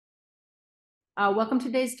Welcome to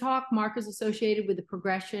today's talk, Markers Associated with the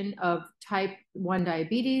Progression of Type 1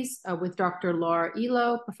 Diabetes with Dr. Laura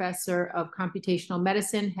Elo, Professor of Computational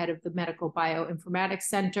Medicine, Head of the Medical Bioinformatics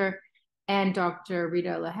Center, and Dr.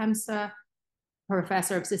 Riitta Lahesmaa,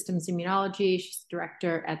 Professor of Systems Immunology. She's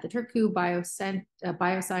Director at the Turku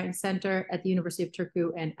Bioscience Center at the University of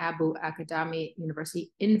Turku and Abo Akademi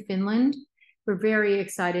University in Finland. We're very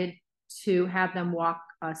excited to have them walk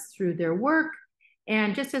us through their work.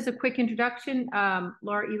 And just as a quick introduction,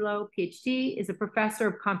 Laura Elo, PhD, is a professor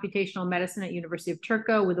of computational medicine at University of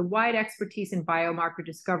Turku with a wide expertise in biomarker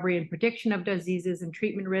discovery and prediction of diseases and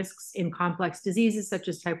treatment risks in complex diseases such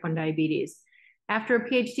as type 1 diabetes. After a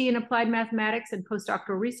PhD in applied mathematics and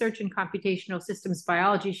postdoctoral research in computational systems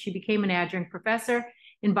biology, she became an adjunct professor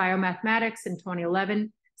in biomathematics in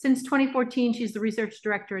 2011. Since 2014, she's the research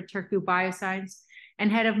director at Turku Bioscience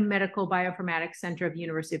and head of Medical Bioinformatics Center of the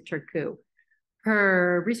University of Turku.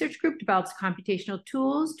 Her research group develops computational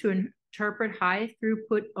tools to interpret high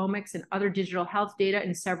throughput omics and other digital health data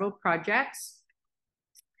in several projects.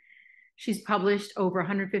 She's published over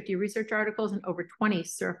 150 research articles and over 20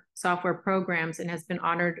 software programs and has been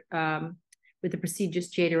honored with the prestigious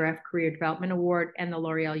JDRF Career Development Award and the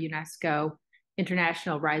L'Oreal UNESCO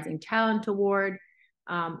International Rising Talent Award.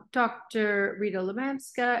 Dr. Riitta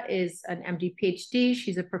Lahesmaa is an MD PhD.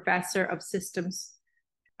 She's a professor of systems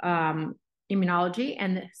immunology,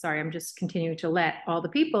 and sorry, I'm just continuing to let all the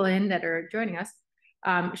people in that are joining us.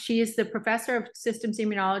 She is the professor of systems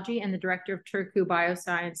immunology and the director of Turku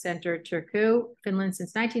Bioscience Center, Turku, Finland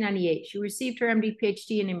since 1998. She received her MD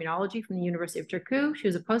PhD in immunology from the University of Turku. She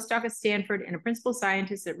was a postdoc at Stanford and a principal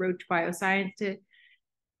scientist at Roche Bioscience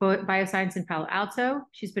in Palo Alto.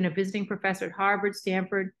 She's been a visiting professor at Harvard,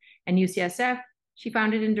 Stanford, and UCSF. She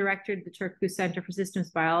founded and directed the Turku Center for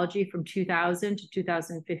Systems Biology from 2000 to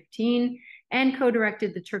 2015 and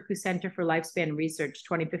co-directed the Turku Center for Lifespan Research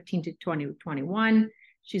 2015 to 2021.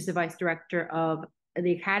 She's the vice director of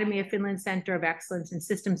the Academy of Finland Center of Excellence in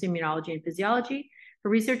Systems Immunology and Physiology. Her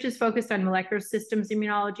research is focused on molecular systems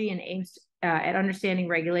immunology and aims at understanding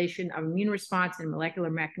regulation of immune response and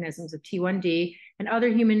molecular mechanisms of T1D and other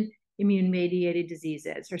human immune-mediated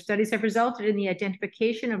diseases. Her studies have resulted in the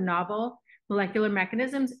identification of novel molecular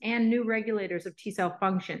mechanisms and new regulators of T-cell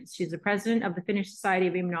functions. She's the president of the Finnish Society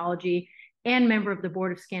of Immunology and member of the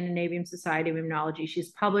board of Scandinavian Society of Immunology. She's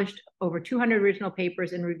published over 200 original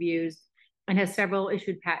papers and reviews and has several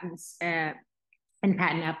issued patents and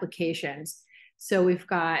patent applications. So we've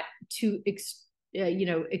got two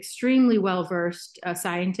extremely well-versed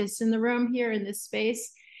scientists in the room here in this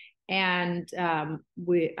space. And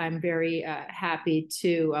I'm very happy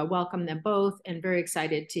to welcome them both and very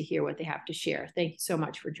excited to hear what they have to share. Thank you so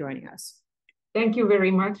much for joining us. Thank you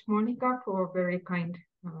very much, Monica, for a very kind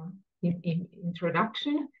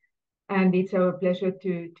introduction. And it's our pleasure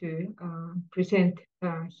to present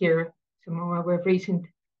here some of our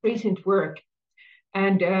recent work.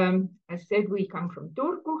 And as said, we come from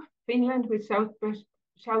Turku, Finland, with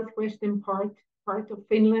southwestern part of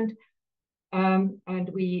Finland. And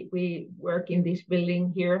we work in this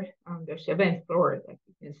building here on the 7th floor that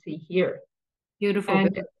you can see here. Beautiful.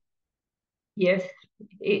 And, yes, it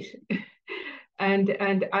is. And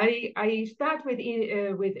I start with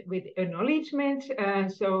acknowledgement.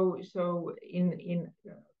 So in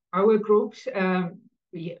our groups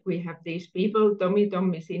we have these people: Tommy,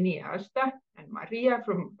 Sini, Asta, and Maria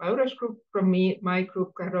from Laura's group. From my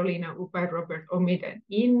group, Carolina, Upa, Robert, Omid, and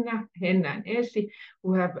Inna, Henna, and Essi,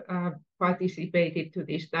 who have participated to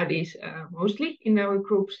these studies mostly in our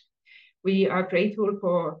groups. We are grateful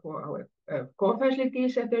for our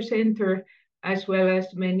co-facilities at the center, as well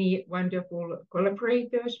as many wonderful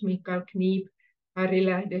collaborators: Mikael Kniip, Harri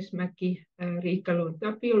Lähdesmäki, Riikka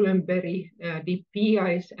Lund-Tapio Lönnberg, DIP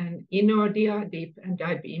PIs, and Inodia, DIP and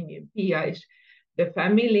DIP Immune PIs, the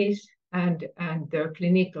families, and the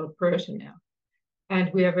clinical personnel.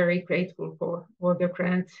 And we are very grateful for all the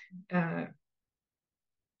grants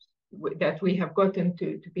that we have gotten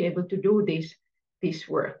to be able to do this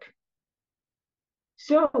work.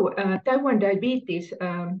 So type 1 diabetes,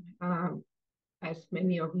 as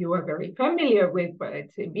many of you are very familiar with, but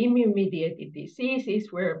it's immune-mediated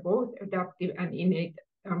diseases where both adaptive and innate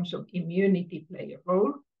terms of immunity play a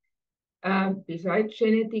role. Besides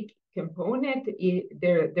genetic component,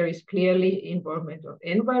 there is clearly involvement of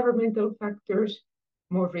environmental factors.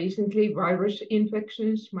 More recently, virus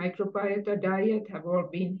infections, microbiota, diet have all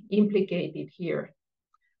been implicated here.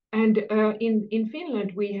 And in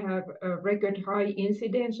Finland, we have a record high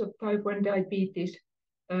incidence of type 1 diabetes.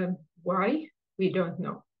 Why? We don't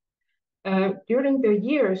know. During the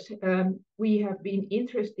years, we have been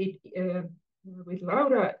interested with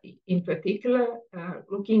Laura in particular,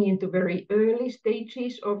 looking into very early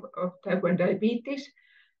stages of type 1 diabetes.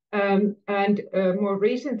 And more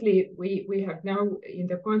recently, we have now, in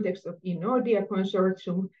the context of INODIA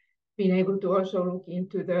consortium, been able to also look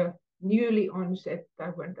into the newly onset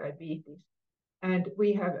type 1 diabetes. And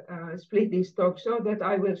we have split this talk so that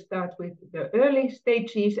I will start with the early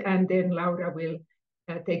stages, and then Laura will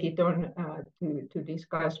take it on to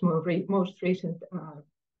discuss most recent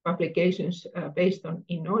publications based on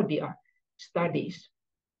INODIA studies.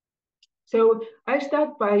 So I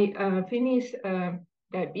start by Finnish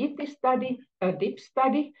diabetes study, a DIP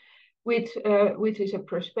study, which is a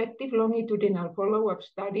prospective longitudinal follow-up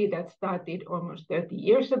study that started almost 30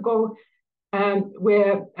 years ago,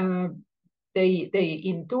 where they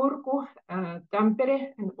in Turku,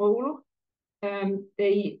 Tampere, and Oulu,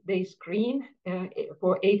 they screen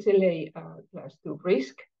for HLA class 2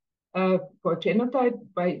 risk for genotype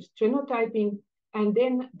by genotyping, and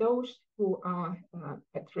then those who are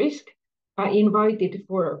at risk are invited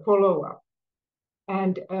for a follow-up.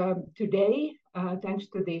 And today, thanks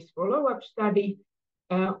to this follow-up study,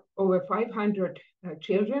 over 500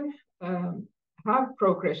 children have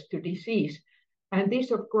progressed to disease. And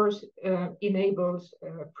this, of course,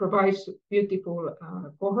 provides beautiful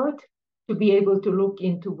cohort to be able to look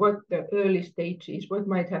into what the early stages, what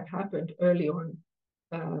might have happened early on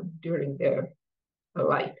during their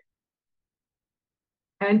life.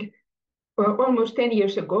 And almost 10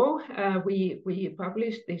 years ago, we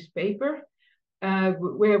published this paper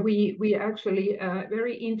where we actually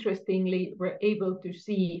very interestingly were able to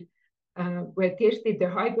see, we tested the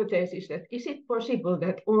hypothesis that is it possible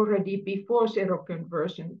that already before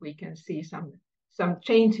seroconversion we can see some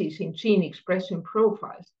changes in gene expression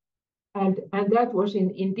profiles. And that was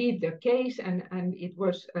indeed the case, and it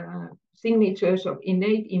was signatures of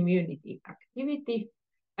innate immunity activity.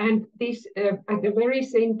 And this, at the very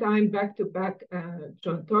same time, back-to-back,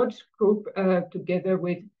 John Todd's group, together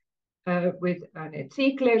with Annette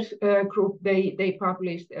Ziegler's group, they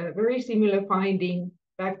published a very similar finding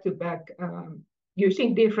back-to-back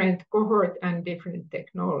using different cohort and different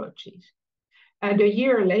technologies. And a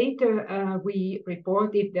year later, we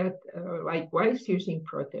reported that likewise using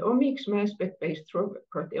proteomics, mass spec-based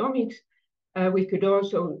proteomics, we could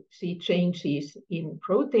also see changes in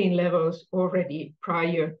protein levels already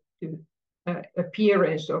prior to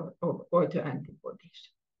appearance of autoantibodies.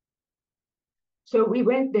 So we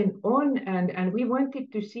went then on, and we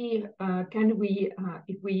wanted to see can we,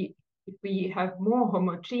 if we have more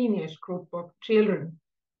homogeneous group of children,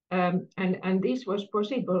 and this was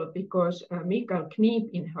possible because Mikael Kniip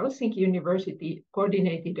in Helsinki University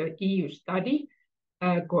coordinated an EU study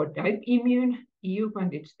called DipeImmune,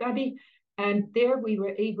 EU-funded study, and there we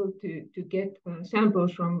were able to get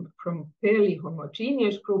samples from fairly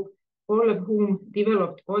homogeneous group, all of whom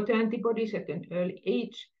developed autoantibodies at an early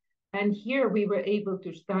age. And here we were able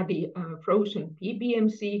to study frozen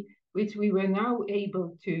PBMC, which we were now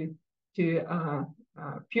able to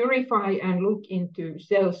purify and look into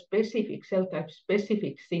cell type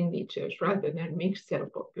specific signatures rather than mixed cell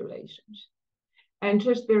populations. And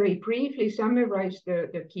just very briefly summarize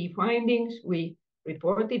the key findings. We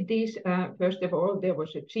reported these. First of all, there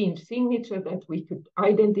was a gene signature that we could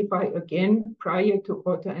identify again prior to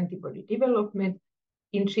autoantibody development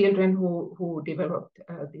in children who developed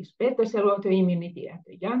this beta cell autoimmunity at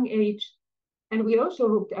a young age. And we also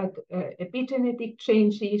looked at epigenetic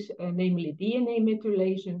changes, namely DNA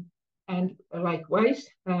methylation. And likewise,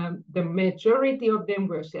 the majority of them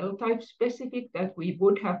were cell type specific that we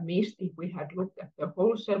would have missed if we had looked at the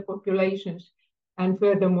whole cell populations. And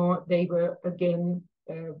furthermore, they were, again,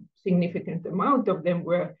 a significant amount of them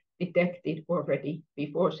were detected already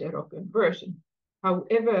before seroconversion.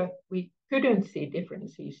 However, we couldn't see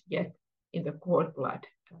differences yet in the cord blood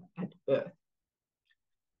at birth.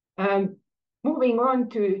 Moving on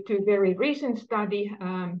to a very recent study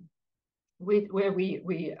where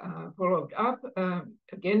we followed up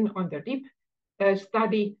again on the DIP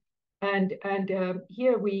study. And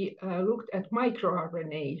here we looked at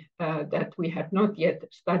microRNA that we had not yet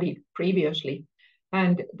studied previously.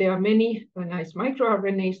 And there are many nice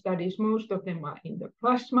microRNA studies. Most of them are in the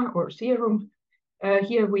plasma or serum.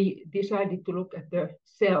 Here we decided to look at the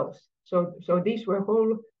cells. So these were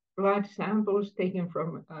whole blood samples taken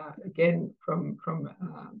from, again, from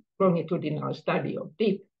longitudinal study of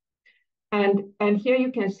DIP. And here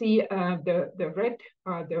you can see the red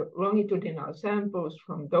are the longitudinal samples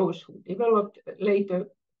from those who developed later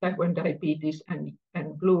type 1 diabetes, and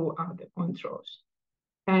blue are the controls.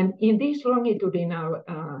 And in this longitudinal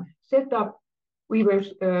setup, we were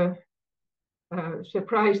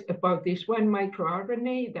surprised about this one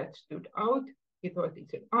microRNA that stood out. He thought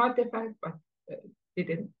it's an artifact, but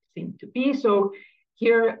didn't seem to be. So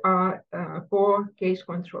here are 4 case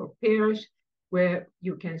control pairs where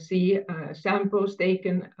you can see samples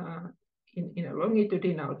taken in a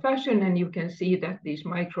longitudinal fashion, and you can see that this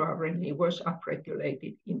microRNA was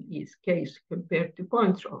upregulated in each case compared to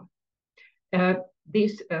control.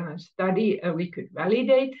 This study, we could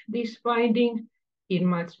validate this finding in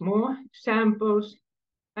much more samples.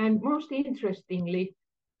 And most interestingly,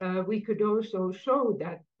 we could also show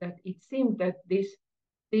that it seemed that this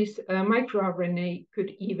microRNA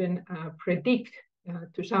could even predict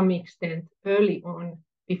to some extent early on,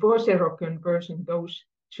 before seroconversion, those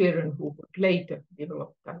children who would later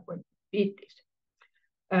develop type 1 diabetes.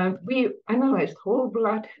 We analyzed whole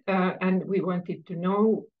blood and we wanted to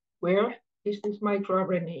know where is this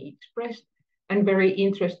microRNA expressed. And very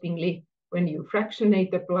interestingly, when you fractionate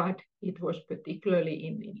the blood, it was particularly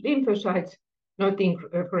in lymphocytes, not in,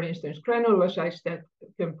 for instance, granulocytes that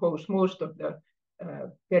compose most of the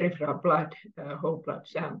peripheral blood, whole blood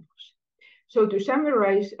samples. So to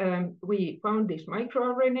summarize, we found this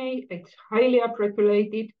microRNA. It's highly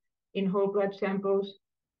upregulated in whole blood samples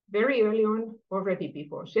very early on, already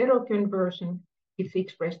before seroconversion. It's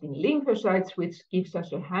expressed in lymphocytes, which gives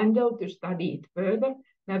us a handle to study it further.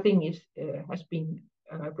 Nothing has been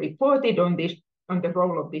reported on the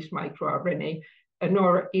role of this microRNA,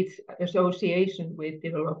 nor its association with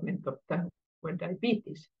development of type 1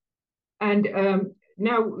 diabetes. And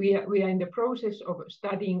now we are in the process of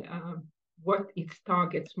studying what its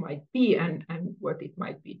targets might be and what it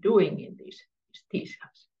might be doing in these T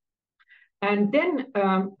cells. And then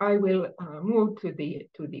I will move to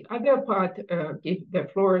the other part, give the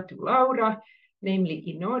floor to Laura, namely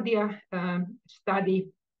INODIA study,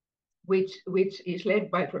 which is led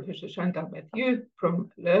by Professor Chantal Mathieu from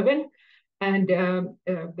Leuven. And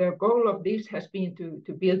the goal of this has been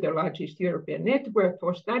to build the largest European network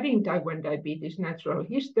for studying type 1 diabetes, natural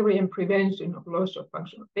history and prevention of loss of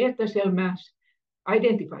functional beta cell mass,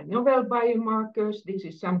 identify novel biomarkers. This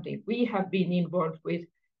is something we have been involved with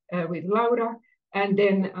Laura. And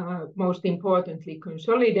then most importantly,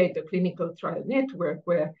 consolidate the clinical trial network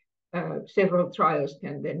where several trials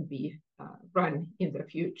can then be run in the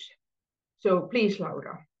future. So please,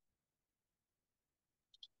 Laura.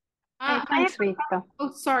 Thanks, Riitta.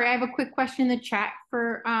 Oh, sorry, I have a quick question in the chat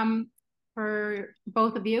for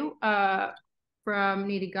both of you from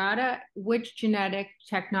Nitigata. Which genetic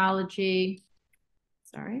technology,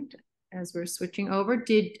 sorry, as we're switching over,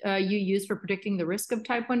 did you use for predicting the risk of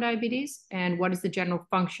type 1 diabetes? And what is the general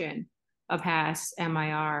function of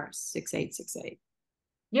HAS-MIR 6868?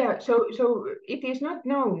 Yeah, so it is not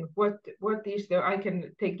known what is the, I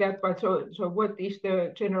can take that part. So what is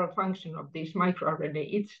the general function of this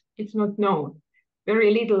microRNA? It's not known.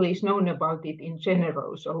 Very little is known about it in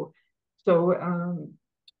general. So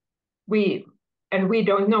we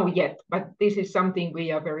don't know yet, but this is something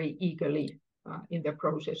we are very eagerly in the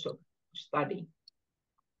process of studying.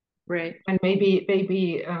 Right. And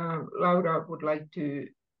maybe Laura would like to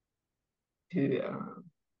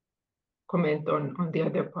comment on the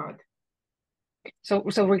other part. So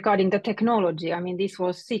regarding the technology, I mean, this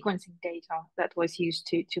was sequencing data that was used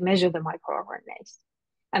to measure the microRNAs.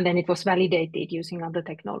 And then it was validated using other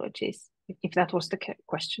technologies, if that was the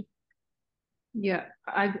question. Yeah,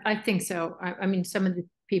 I think so. I mean, some of the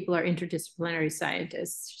people are interdisciplinary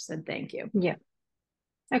scientists. She said, thank you. Yeah.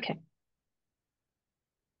 Okay.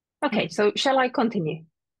 Okay, so shall I continue?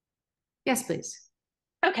 Yes, please.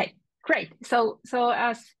 Okay, great. So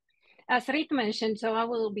as Riitta mentioned, so I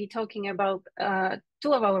will be talking about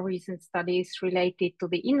 2 of our recent studies related to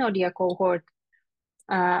the INODIA cohort,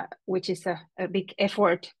 which is a big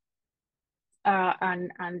effort,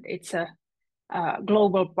 and it's a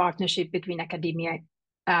global partnership between academia,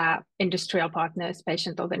 industrial partners,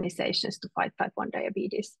 patient organizations to fight type 1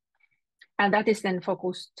 diabetes. And that is then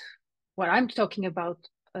focused, what I'm talking about,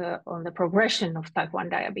 on the progression of type 1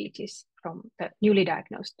 diabetes from the newly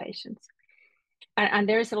diagnosed patients. And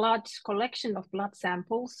there is a large collection of blood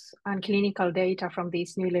samples and clinical data from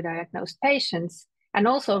these newly diagnosed patients, and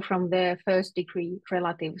also from their first-degree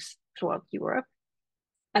relatives throughout Europe.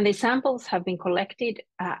 And the samples have been collected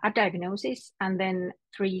at diagnosis, and then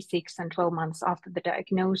 3, 6, and 12 months after the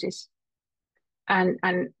diagnosis. And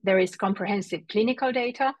there is comprehensive clinical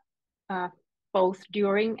data, both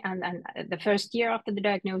during and the first year after the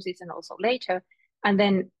diagnosis and also later. And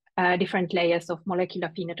then different layers of molecular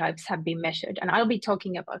phenotypes have been measured. And I'll be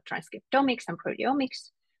talking about transcriptomics and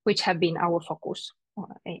proteomics, which have been our focus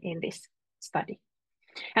in this study.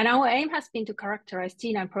 And our aim has been to characterize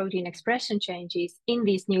gene and protein expression changes in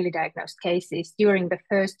these newly diagnosed cases during the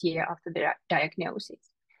first year after the diagnosis.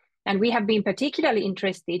 And we have been particularly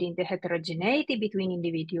interested in the heterogeneity between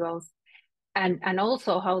individuals and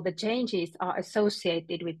also how the changes are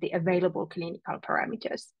associated with the available clinical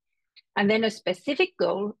parameters. And then a specific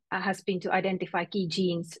goal has been to identify key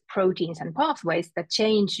genes, proteins, and pathways that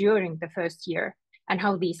change during the first year and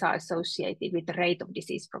how these are associated with the rate of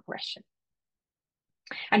disease progression.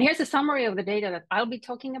 And here's a summary of the data that I'll be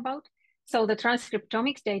talking about. So the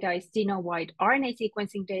transcriptomics data is genome-wide RNA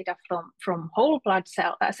sequencing data from whole blood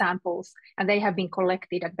samples, and they have been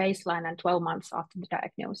collected at baseline and 12 months after the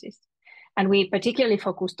diagnosis. And we particularly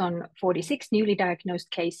focused on 46 newly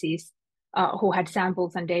diagnosed cases who had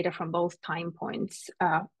samples and data from both time points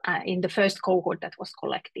in the first cohort that was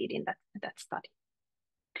collected in that study.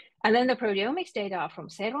 And then the proteomics data are from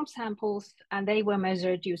serum samples, and they were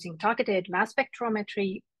measured using targeted mass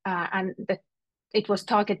spectrometry, and it was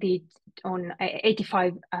targeted on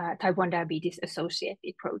 85 type 1 diabetes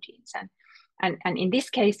associated proteins. And in this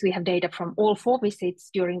case, we have data from all 4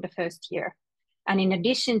 visits during the first year. And in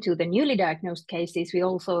addition to the newly diagnosed cases, we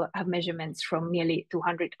also have measurements from nearly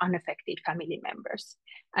 200 unaffected family members.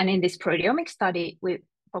 And in this proteomic study, we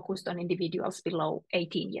focused on individuals below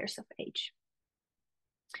 18 years of age.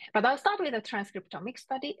 But I'll start with a transcriptomic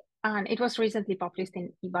study, and it was recently published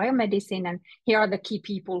in Biomedicine. And here are the key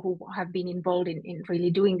people who have been involved in really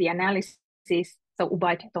doing the analysis. So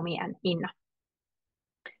Ubaid, Tommy, and Inna.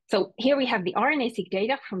 So here we have the RNA-seq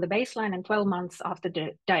data from the baseline and 12 months after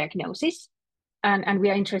the diagnosis. And we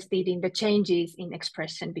are interested in the changes in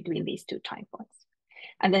expression between these 2 time points.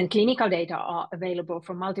 And then clinical data are available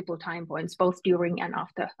from multiple time points, both during and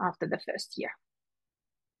after the first year.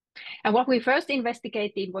 And what we first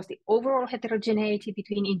investigated was the overall heterogeneity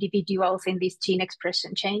between individuals in these gene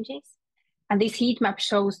expression changes. And this heat map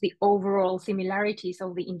shows the overall similarities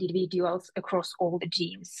of the individuals across all the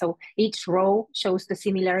genes. So each row shows the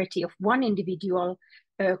similarity of one individual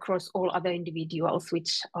across all other individuals,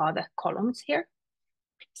 which are the columns here.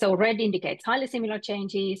 So red indicates highly similar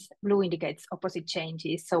changes, blue indicates opposite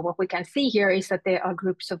changes. So what we can see here is that there are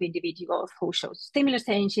groups of individuals who show similar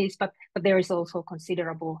changes, but there is also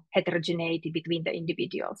considerable heterogeneity between the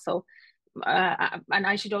individuals. So, and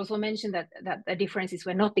I should also mention that the differences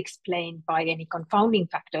were not explained by any confounding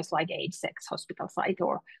factors like age, sex, hospital site,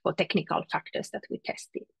 or technical factors that we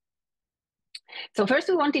tested. So first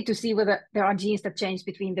we wanted to see whether there are genes that change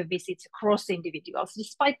between the visits across individuals,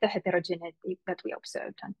 despite the heterogeneity that we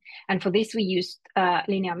observed. And for this, we used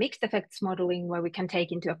linear mixed effects modeling, where we can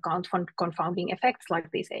take into account confounding effects like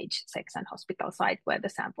this age, sex, and hospital site where the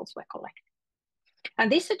samples were collected. And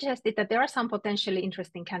this suggested that there are some potentially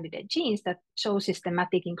interesting candidate genes that show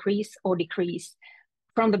systematic increase or decrease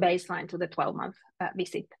from the baseline to the 12-month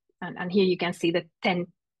visit. And here you can see the 10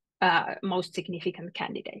 most significant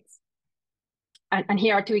candidates. And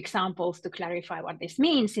here are 2 examples to clarify what this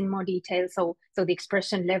means in more detail. So the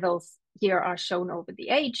expression levels here are shown over the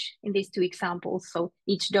age in these 2 examples. So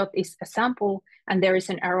each dot is a sample, and there is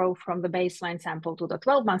an arrow from the baseline sample to the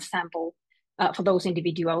 12-month sample for those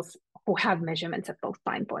individuals who have measurements at both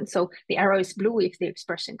time points. So the arrow is blue if the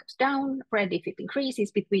expression goes down, red if it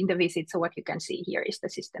increases between the visits. So what you can see here is the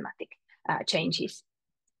systematic changes.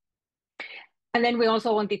 And then we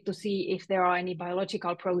also wanted to see if there are any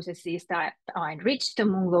biological processes that are enriched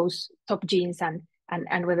among those top genes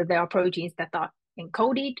and whether there are proteins that are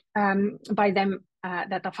encoded by them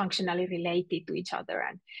that are functionally related to each other.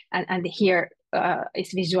 And here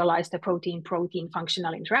is visualized the protein-protein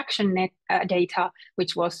functional interaction net data,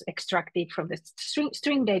 which was extracted from the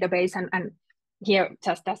string database. And here,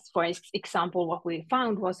 just as for example, what we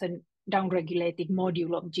found was a downregulated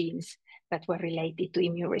module of genes that were related to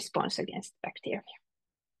immune response against bacteria.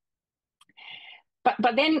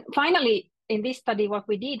 But then finally, in this study, what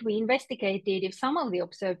we did, we investigated if some of the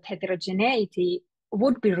observed heterogeneity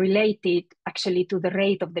would be related actually to the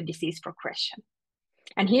rate of the disease progression.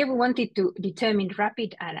 And here we wanted to determine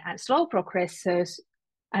rapid and slow progressors,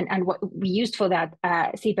 and what we used for that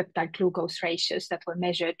C-peptide glucose ratios that were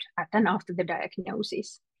measured at and after the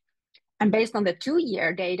diagnosis. And based on the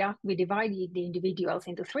 2-year data, we divided the individuals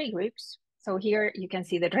into 3 groups. So here you can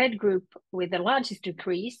see the red group with the largest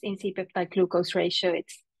decrease in C-peptide glucose ratio.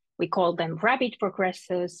 We call them rapid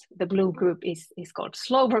progressors. The blue group is called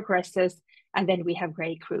slow progressors. And then we have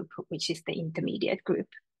gray group, which is the intermediate group.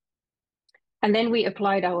 And then we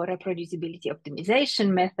applied our reproducibility optimization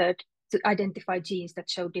method to identify genes that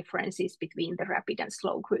show differences between the rapid and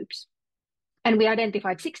slow groups. And we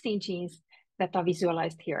identified 16 genes that are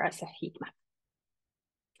visualized here as a heat map.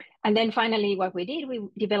 And then finally, what we did, we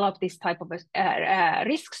developed this type of a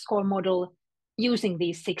risk score model using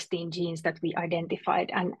these 16 genes that we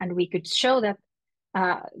identified. And we could show that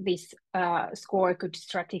this score could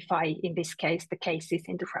stratify, in this case, the cases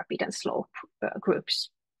into rapid and slow groups.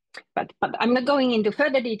 But I'm not going into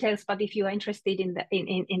further details, but if you are interested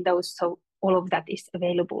in those, so all of that is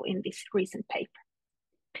available in this recent paper.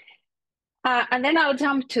 And then I'll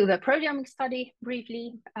jump to the proteomic study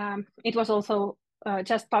briefly. It was also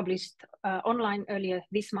just published online earlier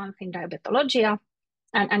this month in Diabetologia.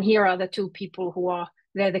 And here are the two people who are,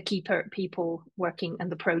 they're the key people working on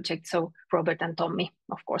the project. So Robert and Tommy,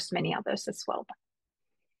 of course, many others as well,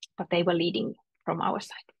 but they were leading from our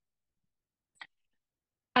side.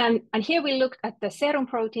 And here we looked at the serum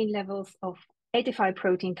protein levels of 85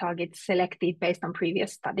 protein targets selected based on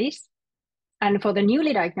previous studies. And for the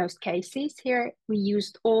newly diagnosed cases here, we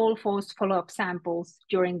used all forced follow-up samples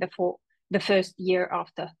during the first year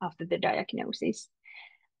after the diagnosis.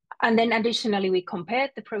 And then additionally, we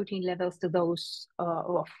compared the protein levels to those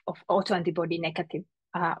of autoantibody negative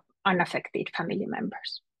unaffected family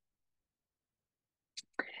members.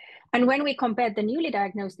 And when we compared the newly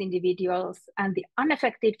diagnosed individuals and the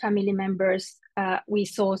unaffected family members, we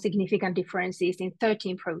saw significant differences in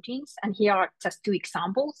 13 proteins. And here are just two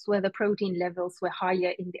examples where the protein levels were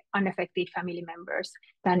higher in the unaffected family members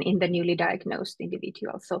than in the newly diagnosed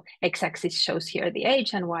individuals. So x-axis shows here the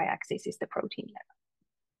age and y-axis is the protein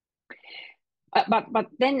level. But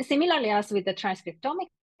then similarly as with the transcriptomics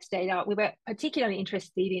data, we were particularly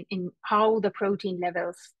interested in how the protein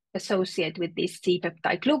levels associate with these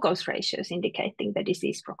C-peptide glucose ratios indicating the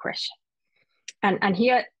disease progression. And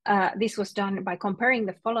here, this was done by comparing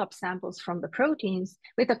the follow-up samples from the proteins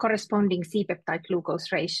with the corresponding C-peptide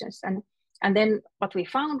glucose ratios. And then what we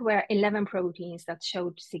found were 11 proteins that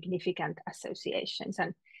showed significant associations.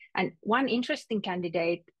 And one interesting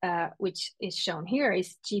candidate, which is shown here,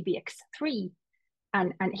 is GBX3.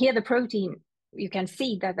 And here the protein, you can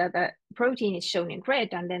see that the protein is shown in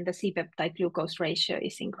red, and then the C-peptide glucose ratio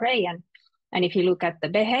is in gray. And if you look at the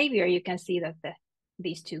behavior, you can see that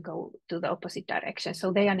these two go to the opposite direction.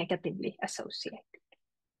 So they are negatively associated.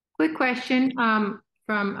 Quick question from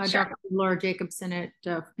Sure. Dr. Laura Jacobson at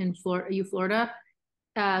Florida.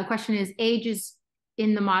 The question is, age is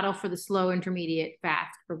in the model for the slow, intermediate,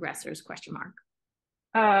 fast progressors, ?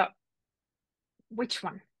 Which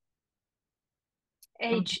one?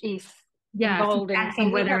 Age is Yeah, involved in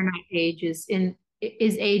asking whether or not age is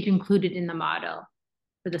age included in the model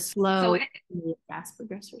for the slow, intermediate, fast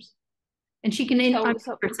progressors? And she can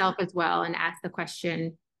unmute herself as well and ask the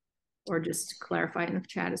question, or just clarify in the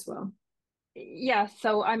chat as well. Yeah,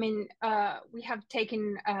 so I mean, we have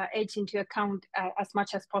taken age into account as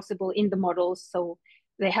much as possible in the models. So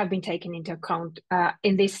they have been taken into account.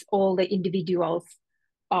 In this, all the individuals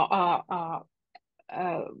are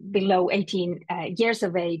below 18 years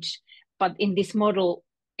of age. But in this model,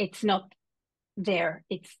 it's not there.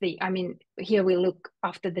 It's here we look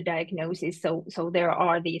after the diagnosis. So there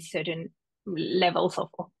are these certain levels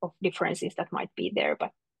of differences that might be there,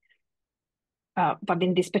 but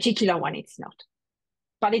in this particular one, it's not.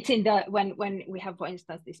 But it's in the when we have, for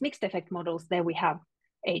instance, these mixed effect models, there we have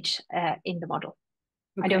age in the model.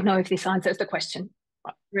 Okay. I don't know if this answers the question.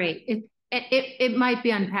 Great. It might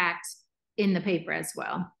be unpacked in the paper as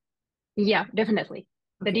well. Yeah, definitely.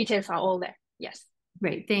 Okay. The details are all there. Yes.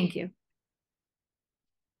 Great. Thank you.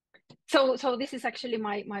 So this is actually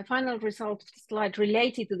my final result slide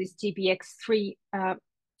related to this GBX3.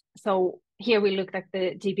 So here we looked at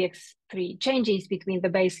the GBX3 changes between the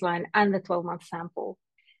baseline and the 12-month sample.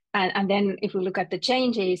 And then if we look at the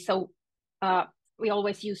changes, so we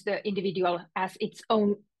always use the individual as its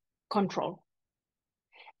own control.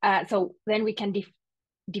 So then we can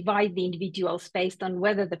divide the individuals based on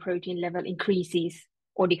whether the protein level increases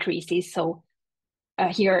or decreases. So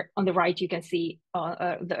here on the right, you can see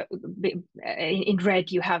in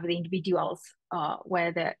red, you have the individuals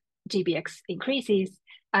where the GBX increases,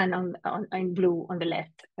 and in blue on the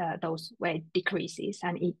left, those where it decreases.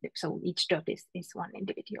 And so each dot is one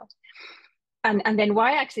individual. And then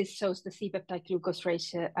y-axis shows the C-peptide glucose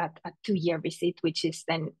ratio at 2-year visit, which is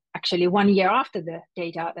then actually 1 year after the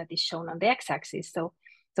data that is shown on the x-axis. So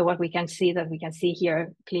what we can see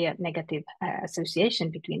here clear negative association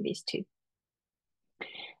between these two.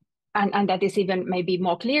 And that is even maybe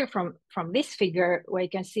more clear from this figure, where you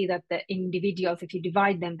can see that the individuals, if you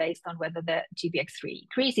divide them based on whether the GBX3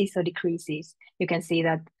 increases or decreases, you can see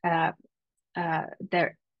that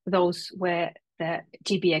those where the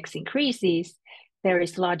GBX increases, there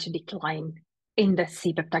is large decline in the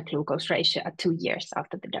C-peptide glucose ratio at 2 years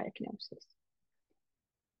after the diagnosis.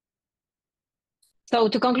 So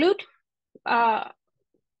to conclude,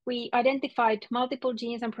 we identified multiple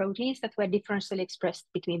genes and proteins that were differentially expressed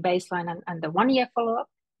between baseline and the 1-year follow-up.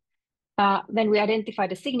 Then we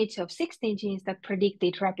identified a signature of 16 genes that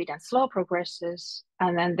predicted rapid and slow progresses.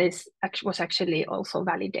 And then this was actually also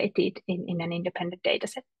validated in an independent data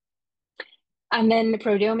set. And then the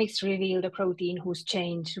proteomics revealed a protein whose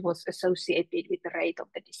change was associated with the rate of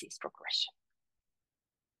the disease progression.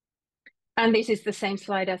 And this is the same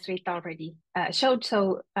slide as Riitta already showed.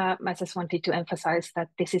 So I just wanted to emphasize that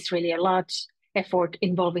this is really a large effort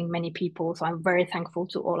involving many people. So I'm very thankful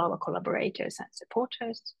to all our collaborators and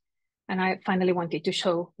supporters. And I finally wanted to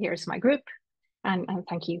show, here's my group. And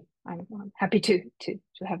thank you. I'm happy to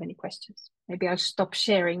have any questions. Maybe I'll stop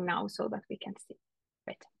sharing now so that we can see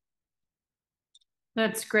better.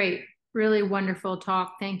 That's great. Really wonderful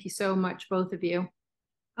talk. Thank you so much, both of you.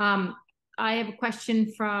 I have a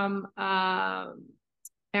question from Emma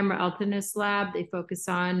Altinus lab. They focus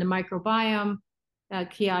on the microbiome.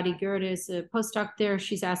 Kiati Gerd is a postdoc there.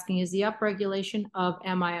 She's asking, is the upregulation of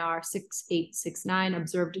MIR 6869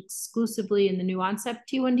 observed exclusively in the new onset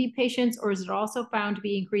T1D patients, or is it also found to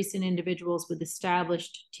be increased in individuals with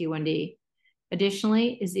established T1D?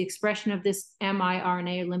 Additionally, is the expression of this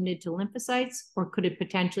miRNA limited to lymphocytes, or could it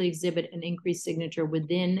potentially exhibit an increased signature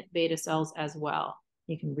within beta cells as well?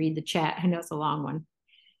 You can read the chat. I know it's a long one.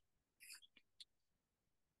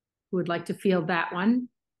 Who would like to field that one?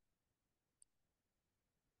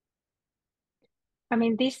 I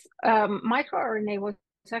mean, this microRNA was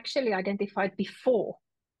actually identified before,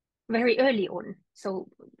 very early on. So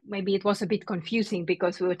maybe it was a bit confusing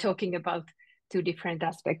because we were talking about two different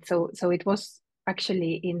aspects. So it was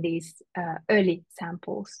actually in these early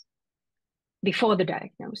samples before the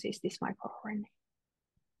diagnosis, this microRNA.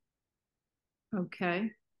 Okay.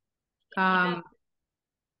 Can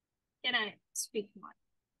I speak more?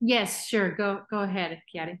 Yes, sure. Go ahead,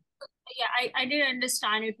 Kiati. Yeah, I did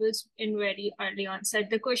understand it was in very early onset.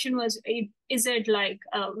 The question was, is it like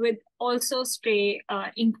with also stay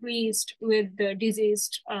increased with the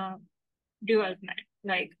diseased development?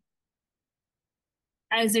 Like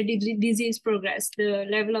as the disease progressed, the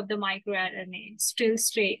level of the microRNA still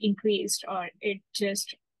stay increased, or it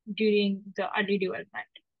just during the early development?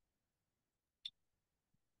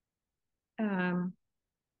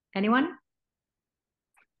 Anyone?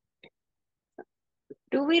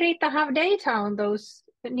 Do we, Riitta, have data on those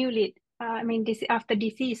newly, after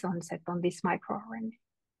disease onset on this microRNA?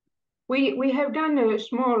 We have done a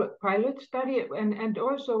small pilot study, and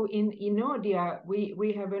also in Inodia,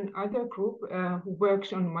 we have another group who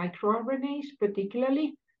works on microRNAs,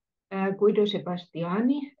 particularly Guido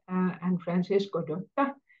Sebastiani and Francesco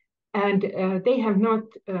Dotta, and they have not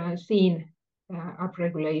seen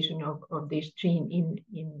upregulation of this gene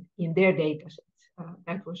in their data sets.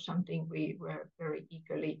 That was something we were very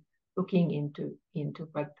eagerly looking into,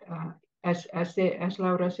 but as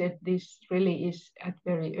Laura said, this really is at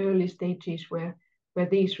very early stages where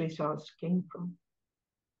these results came from,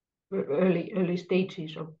 early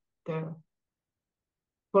stages of the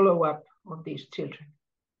follow-up of these children.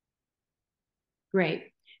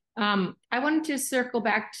 Great. I wanted to circle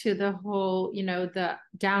back to the whole, the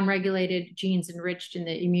downregulated genes enriched in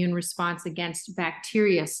the immune response against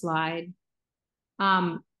bacteria slide.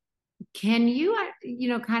 Can you,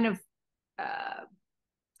 kind of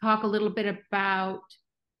talk a little bit about,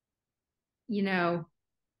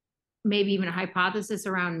 maybe even a hypothesis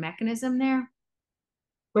around mechanism there?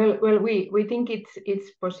 Well, we think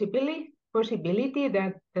it's possibility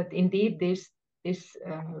that indeed this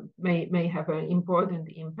may have an important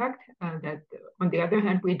impact. That on the other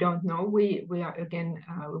hand, we don't know. We are again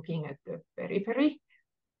looking at the periphery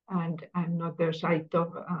and not the site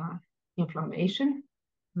of inflammation.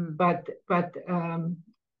 But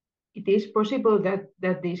it is possible that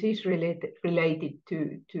this is related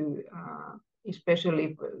to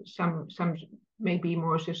especially some may be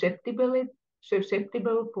more susceptible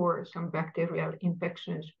for some bacterial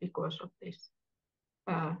infections because of this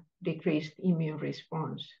decreased immune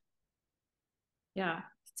response. Yeah,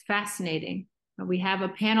 it's fascinating. We have a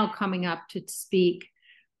panel coming up to speak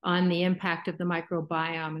on the impact of the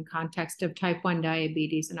microbiome in context of type 1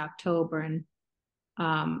 diabetes in October, and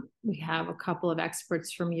we have a couple of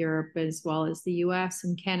experts from Europe as well as the US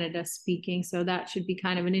and Canada speaking. So that should be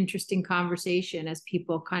kind of an interesting conversation as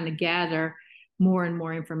people kind of gather more and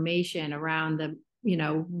more information around the,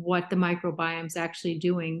 what the microbiome is actually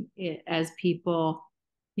doing as people,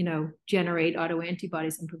 generate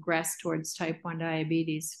autoantibodies and progress towards type 1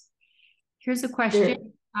 diabetes. Here's a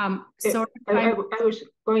question. I was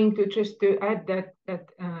going to just to add that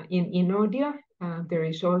in Inodia, there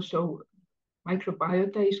is also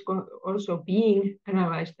microbiota is also being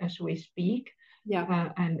analyzed as we speak.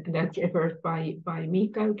 Yeah. And that's effort by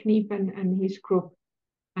Mikael Kniep and his group.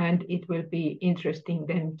 And it will be interesting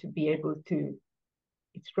then to be able to,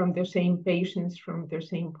 it's from the same patients, from the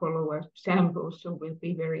same follow-up samples, so it will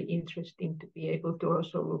be very interesting to be able to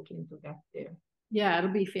also look into that there. Yeah,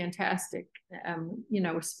 it'll be fantastic. You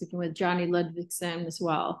know, we're speaking with Johnny Ludvigsen as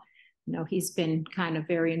well. You know, he's been kind of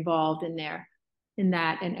very involved in that,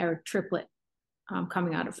 and Eric Triplett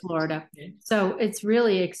coming out of Florida. So it's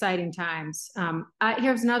really exciting times.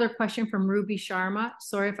 Here's another question from Ruby Sharma.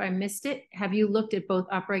 Sorry if I missed it. Have you looked at both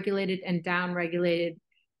upregulated and downregulated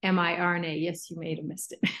miRNA? Yes, you may have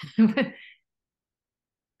missed it.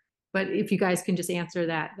 But if you guys can just answer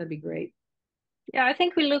that, that'd be great. Yeah, I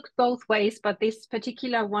think we looked both ways, but this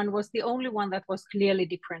particular one was the only one that was clearly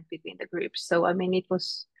different between the groups. So, I mean, it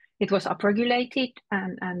was upregulated,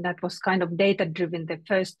 and that was kind of data-driven, the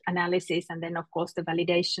first analysis, and then, of course, the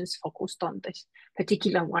validations focused on this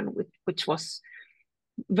particular one, which was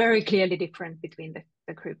very clearly different between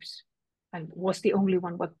the groups, and was the only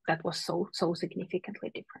one that was so significantly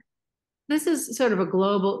different. This is sort of a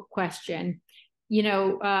global question. You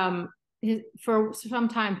know, for some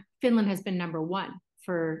time, Finland has been #1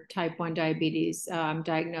 for type 1 diabetes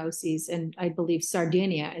diagnoses, and I believe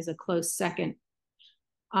Sardinia is a close second.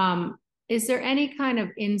 Is there any kind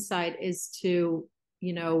of insight as to,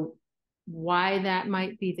 you know, why that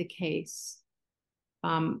might be the case?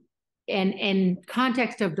 And in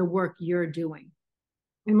context of the work you're doing?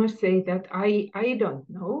 I must say that I don't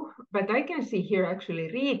know, but I can see here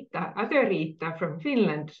actually other Riitta from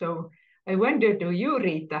Finland. So I wonder, do you,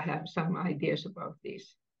 Riitta, have some ideas about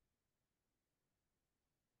this?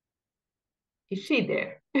 Is she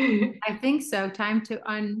there? I think so. Time to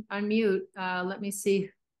unmute. Let me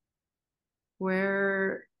see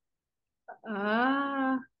where.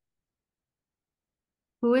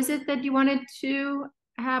 Who is it that you wanted to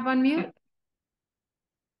have unmute?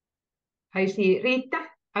 I see Riitta,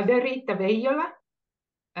 other Riitta Veijola.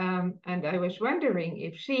 And I was wondering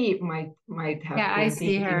if she might have been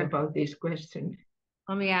thinking about this question.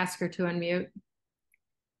 Let me ask her to unmute.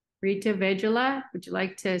 Riitta Veijola, would you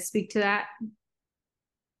like to speak to that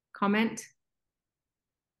comment?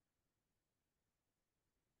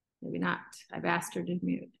 Maybe not. I've asked her to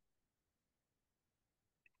mute.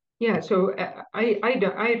 Yeah, so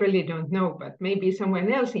I really don't know, but maybe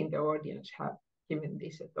someone else in the audience have given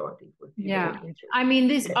this a thought. It would be very interesting. I mean,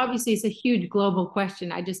 this obviously is a huge global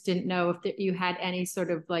question. I just didn't know if you had any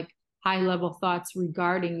sort of like high-level thoughts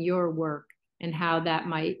regarding your work and how that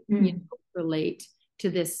might you know, relate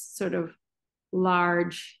to this sort of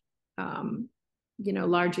large, you know,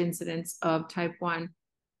 large incidence of type 1.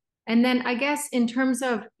 And then I guess in terms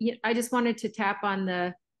of, I just wanted to tap on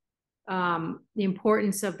the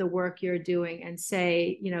importance of the work you're doing and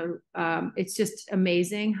say, you know, it's just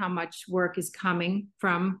amazing how much work is coming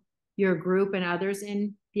from your group and others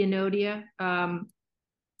in the Enodia,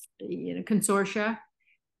 you know, consortia.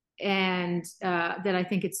 And that I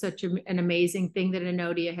think it's such an amazing thing that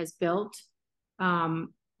Enodia has built.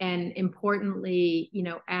 And importantly, you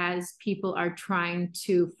know, as people are trying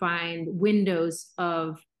to find windows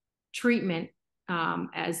of treatment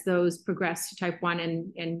as those progress to type 1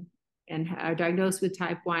 and are diagnosed with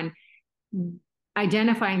type 1,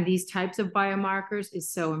 identifying these types of biomarkers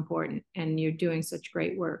is so important, and you're doing such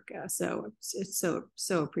great work. So it's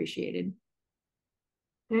so appreciated.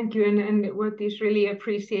 Thank you. And what is really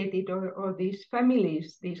appreciated are these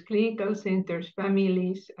families, these clinical centers,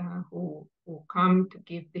 families who come to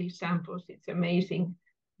give these samples. It's amazing,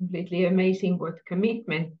 completely amazing what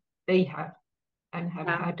commitment they have and have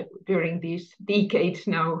had during these decades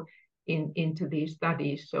now into these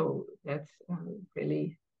studies. So that's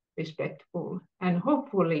really respectful. And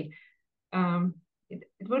hopefully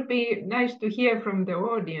it would be nice to hear from the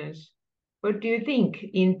audience. What do you think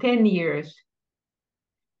in 10 years?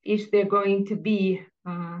 Is there going to be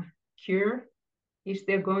a cure? Is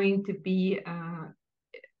there going to be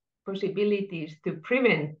possibilities to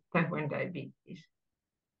prevent type 1 diabetes?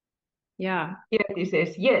 Yeah. He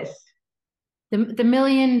says yes. The $1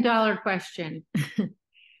 million question.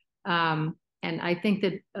 And I think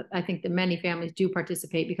that many families do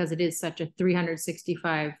participate because it is such a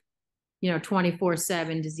 365, you know,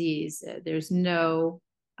 24/7 disease. There's no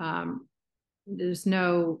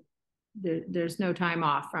time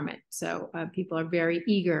off from it. So people are very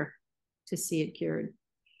eager to see it cured.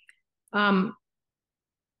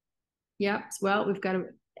 Yep. Well, we've got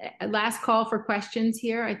a last call for questions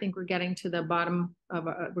here. I think we're getting to the bottom of,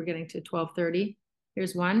 we're getting to 12:30.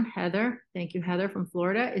 Here's one, Heather. Thank you, Heather from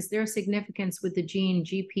Florida. Is there a significance with the gene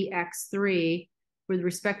GPX3 with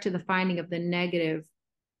respect to the finding of the negative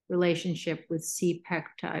relationship with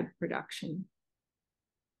C-peptide production.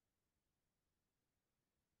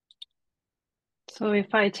 So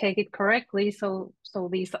if I take it correctly, so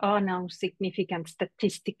these are now significant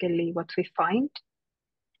statistically what we find.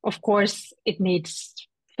 Of course, it needs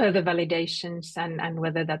further validations and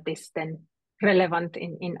whether that is then relevant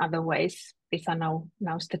in other ways. These are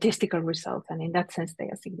now statistical results, and in that sense, they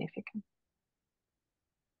are significant.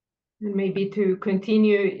 And maybe to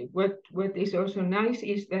continue, what is also nice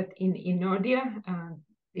is that in Innodia,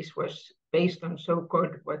 this was based on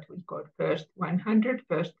so-called what we call first 100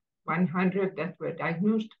 that were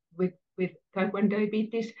diagnosed with type 1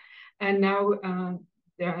 diabetes. And now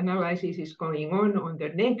the analysis is going on the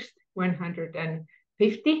next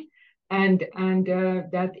 150. And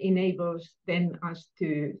that enables then us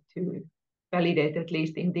to validate, at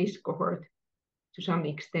least in this cohort, to some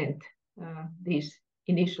extent, these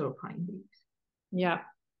initial findings. Yeah,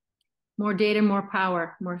 more data, more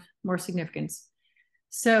power, more significance.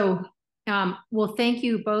 So, well, thank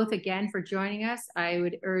you both again for joining us. I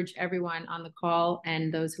would urge everyone on the call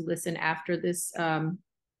and those who listen after this to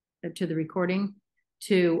the recording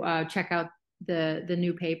to check out the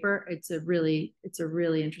new paper. It's a really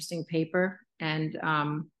interesting paper, and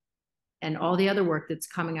all the other work that's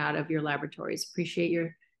coming out of your laboratories. Appreciate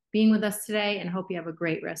your being with us today, and hope you have a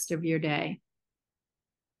great rest of your day.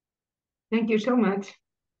 Thank you so much.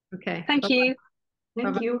 Okay. Thank you.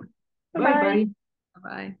 Thank you. Bye-bye. Bye-bye.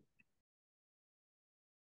 Bye-bye.